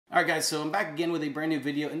Alright guys, so I'm back again with a brand new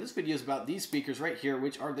video, and this video is about these speakers right here,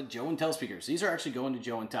 which are the JoeNTell speakers. These are actually going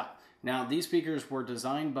to JoeNTell. Now, these speakers were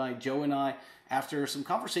designed by Joe and I after some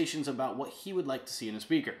conversations about what he would like to see in a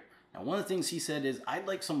speaker. Now, one of the things he said is, I'd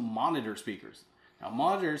like some monitor speakers. Now,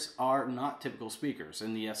 monitors are not typical speakers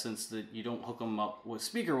in the essence that you don't hook them up with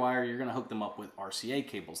speaker wire, you're going to hook them up with RCA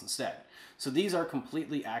cables instead. So these are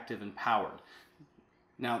completely active and powered.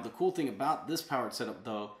 Now, the cool thing about this powered setup,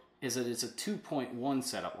 though, is that it's a 2.1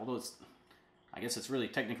 setup, although I guess it's really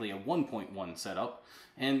technically a 1.1 setup.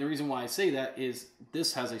 And the reason why I say that is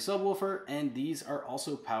this has a subwoofer, and these are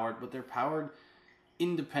also powered, but they're powered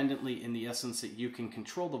independently in the essence that you can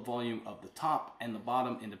control the volume of the top and the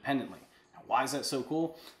bottom independently. Now, why is that so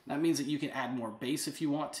cool? That means that you can add more bass if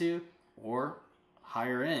you want to, or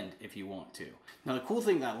higher end if you want to. Now, the cool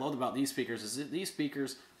thing that I love about these speakers is that these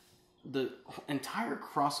speakers, the entire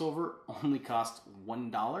crossover only costs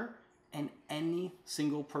 $1, and any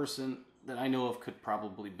single person that I know of could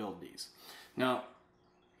probably build these. Now,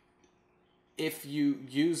 if you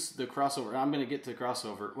use the crossover, I'm going to get to the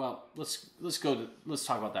crossover. Well, let's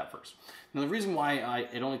talk about that first. Now, the reason why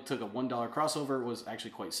it only took a $1 crossover was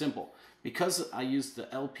actually quite simple. Because I used the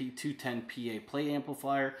LP210PA plate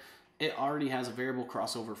amplifier, it already has a variable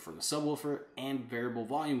crossover for the subwoofer and variable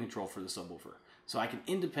volume control for the subwoofer. So I can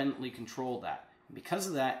independently control that. Because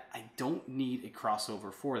of that, I don't need a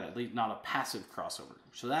crossover for that, at least not a passive crossover.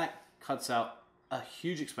 So that cuts out a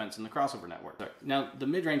huge expense in the crossover network. Now, the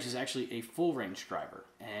mid-range is actually a full range driver.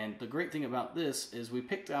 And the great thing about this is we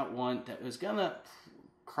picked out one that was gonna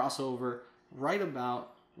cross over right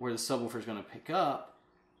about where the subwoofer is gonna pick up.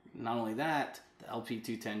 Not only that, the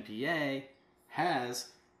LP210PA has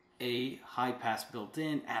a high pass built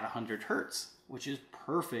in at 100 Hertz, which is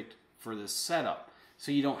perfect for this setup.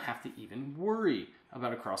 So you don't have to even worry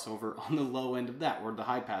about a crossover on the low end of that, or the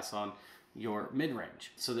high pass on your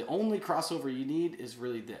mid-range. So the only crossover you need is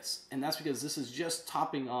really this. And that's because this is just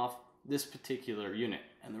topping off this particular unit.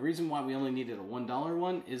 And the reason why we only needed a $1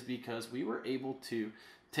 one is because we were able to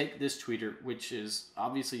take this tweeter, which is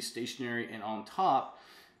obviously stationary and on top,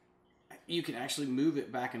 you can actually move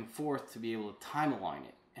it back and forth to be able to time align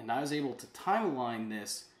it. And I was able to time align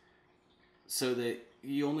this so that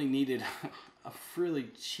you only needed a really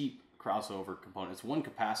cheap crossover component. It's one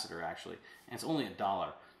capacitor actually, and it's only $1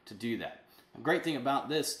 to do that. The great thing about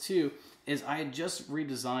this too is I had just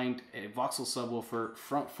redesigned a Voxel Subwoofer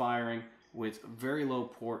front firing with very low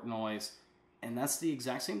port noise, and that's the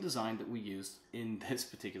exact same design that we used in this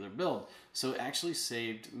particular build. So it actually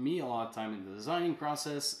saved me a lot of time in the designing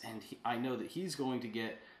process, and I know that he's going to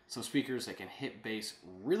get some speakers that can hit bass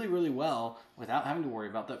really, really well without having to worry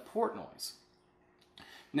about that port noise.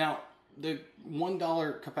 Now, the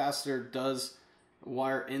 $1 capacitor does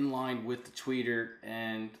wire in line with the tweeter,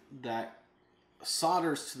 and that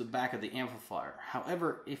solders to the back of the amplifier.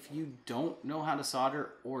 However, if you don't know how to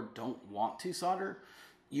solder or don't want to solder,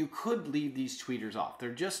 you could leave these tweeters off.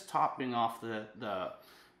 They're just topping off the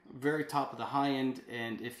very top of the high end,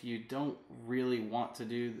 and if you don't really want to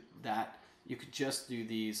do that, you could just do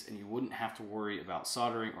these and you wouldn't have to worry about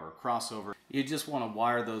soldering or a crossover. You just want to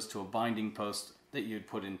wire those to a binding post that you'd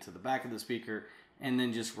put into the back of the speaker, and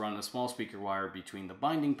then just run a small speaker wire between the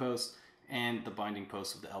binding post and the binding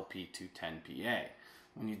post of the LP210PA.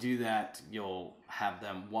 When you do that, you'll have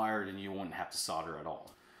them wired and you won't have to solder at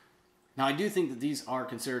all. Now, I do think that these are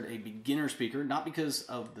considered a beginner speaker, not because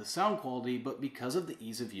of the sound quality, but because of the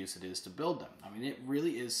ease of use it is to build them. I mean, it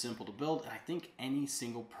really is simple to build, and I think any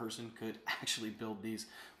single person could actually build these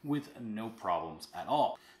with no problems at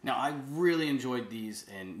all. Now, I really enjoyed these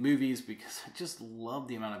in movies because I just love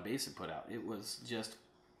the amount of bass it put out. It was just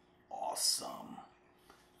awesome.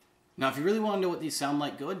 Now, if you really want to know what these sound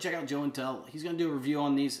like, go ahead and check out JoeNTell. He's going to do a review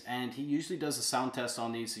on these, and he usually does a sound test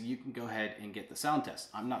on these, so you can go ahead and get the sound test.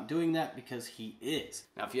 I'm not doing that because he is.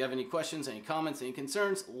 Now, if you have any questions, any comments, any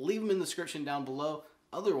concerns, leave them in the description down below.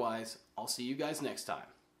 Otherwise, I'll see you guys next time.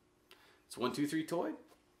 It's 123 Toy.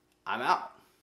 I'm out.